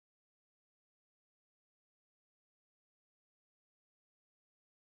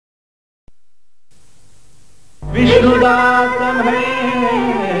विष्णुदास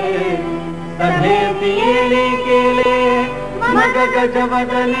भये सधे पीले केले मग गज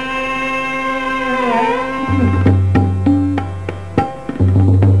बदले।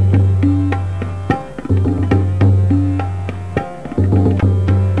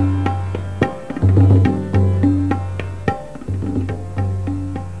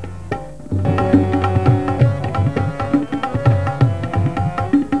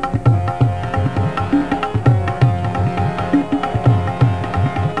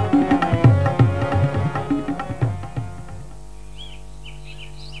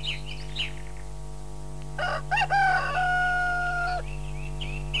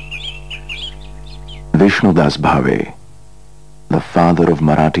 Vishnudas Bhave, the father of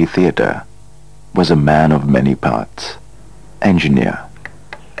Marathi theatre, was a man of many parts: engineer,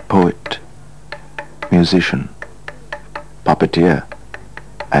 poet, musician, puppeteer,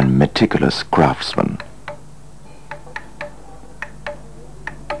 and meticulous craftsman.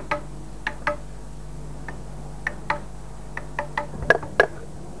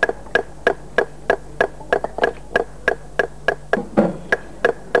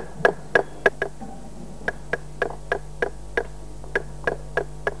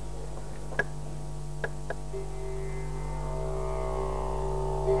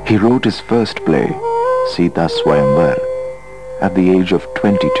 He wrote his first play, Sita Swayamvar, at the age of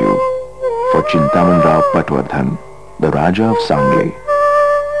 22 for Chintaman Rao Patwardhan, the Raja of Sangli.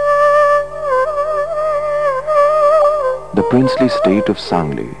 The princely state of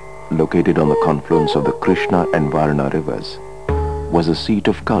Sangli, located on the confluence of the Krishna and Varna rivers, was a seat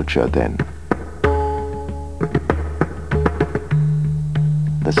of culture then.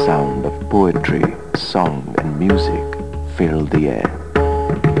 The sound of poetry, song and music filled the air.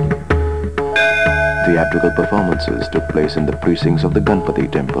 Theatrical performances took place in the precincts of the Ganpati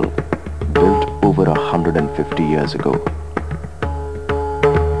temple, built over 150 years ago.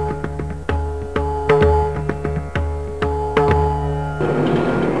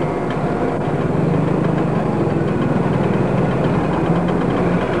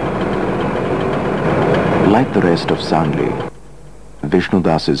 Like the rest of Sangli,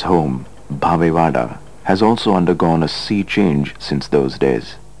 Vishnudas's home, Bhavewada, has also undergone a sea change since those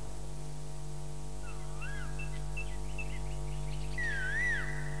days.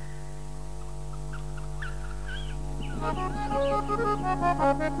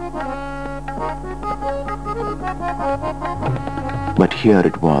 But here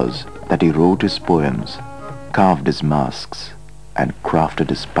it was that he wrote his poems, carved his masks, and crafted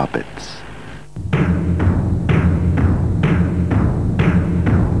his puppets.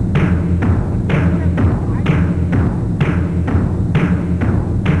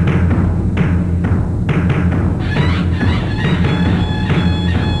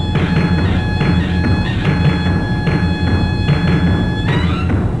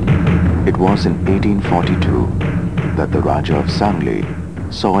 It was in 1842 that the Raja of Sangli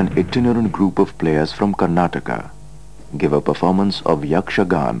saw an itinerant group of players from Karnataka give a performance of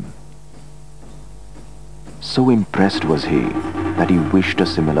Yakshagan. So impressed was he that he wished a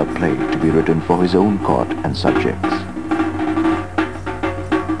similar play to be written for his own court and subjects.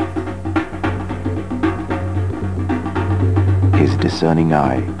 His discerning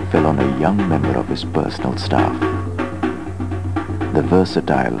eye fell on a young member of his personal staff, the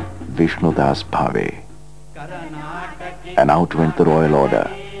versatile Vishnudas Bhave. And out went the royal order.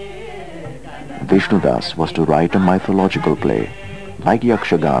 Vishnudas was to write a mythological play, like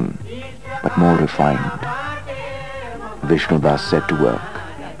Yakshagan, but more refined. Vishnudas set to work.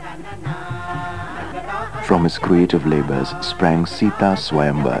 From his creative labors sprang Sita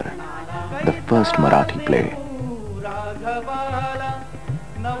Swayamvar, the first Marathi play.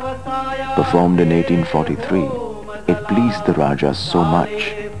 Performed in 1843, it pleased the Raja so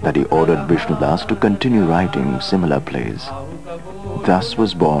much that he ordered Vishnudas to continue writing similar plays. Thus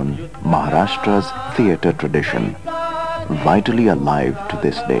was born Maharashtra's theatre tradition, vitally alive to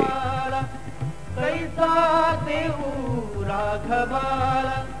this day.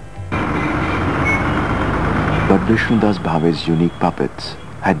 But Vishnudas Bhave's unique puppets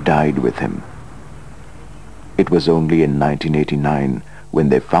had died with him. It was only in 1989 when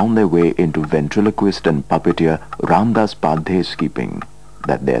they found their way into ventriloquist and puppeteer Ramdas Padhye's keeping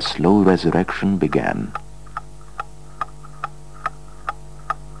that their slow resurrection began.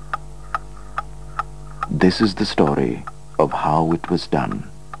 This is the story of how it was done.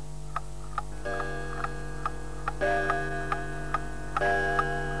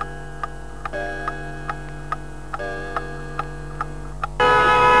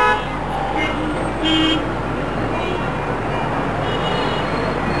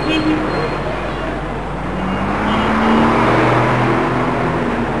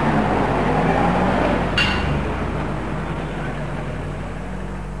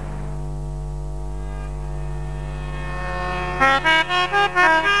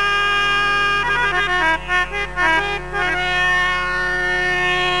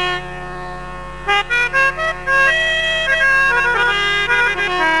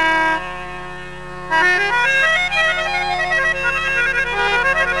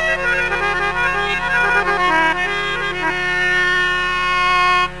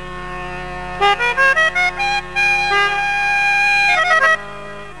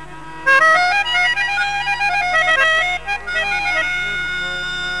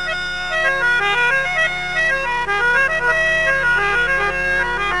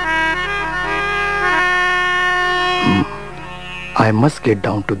 I must get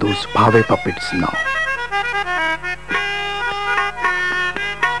down to those Bhave puppets now.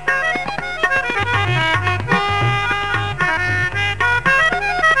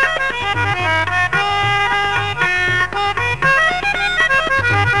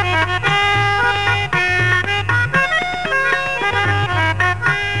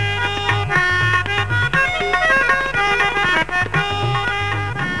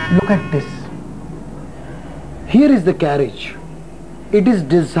 Look at this. Here is the carriage. It is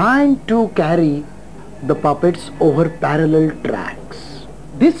designed to carry the puppets over parallel tracks.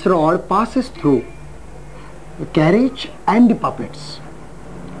 This rod passes through the carriage and the puppets.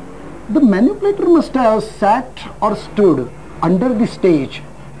 The manipulator must have sat or stood under the stage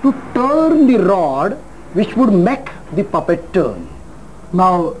to turn the rod, which would make the puppet turn.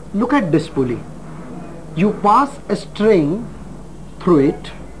 Now look at this pulley. You pass a string through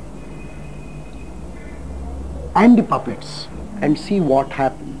it and the puppets, and see what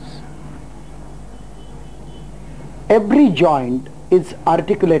happens. Every joint is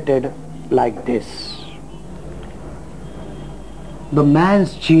articulated like this. The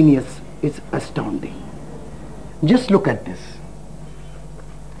man's genius is astounding. Just look at this.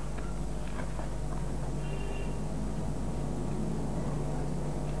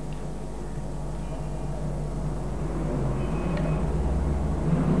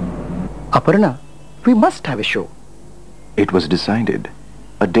 Aparna, we must have a show. It was decided.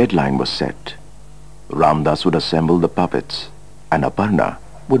 A deadline was set. Ramdas would assemble the puppets and Aparna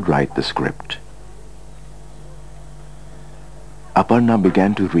would write the script. Aparna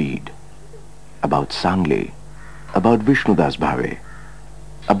began to read about Sangli, about Vishnudas Bhave,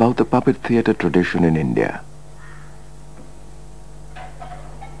 about the puppet theatre tradition in India.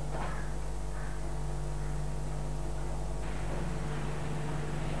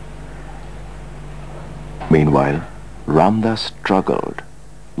 Meanwhile, Ramdas struggled.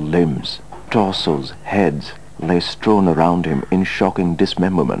 Limbs, torsos, heads lay strewn around him in shocking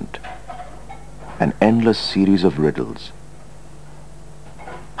dismemberment. An endless series of riddles.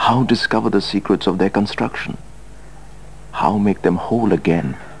 How discover the secrets of their construction? How make them whole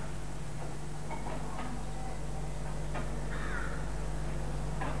again?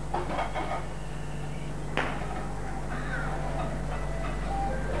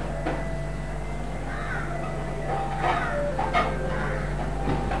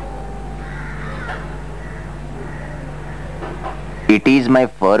 It is my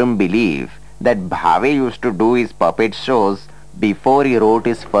firm belief that Bhave used to do his puppet shows before he wrote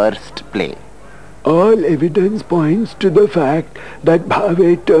his first play. All evidence points to the fact that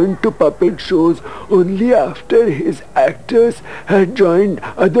Bhave turned to puppet shows only after his actors had joined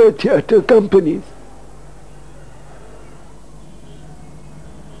other theatre companies.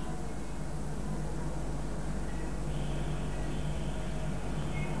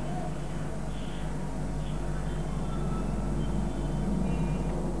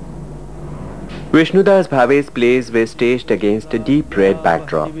 Vishnudas Bhave's plays were staged against a deep red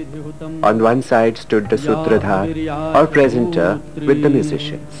backdrop. On one side stood the Sutradhar or presenter with the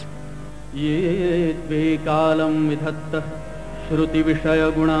musicians.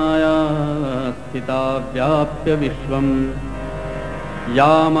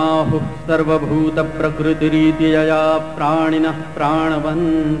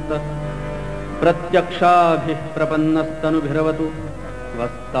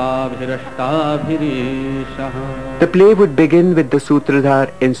 The play would begin with the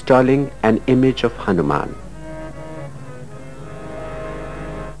Sutradhar installing an image of Hanuman.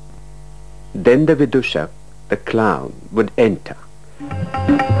 Then the Vidushak, the clown, would enter.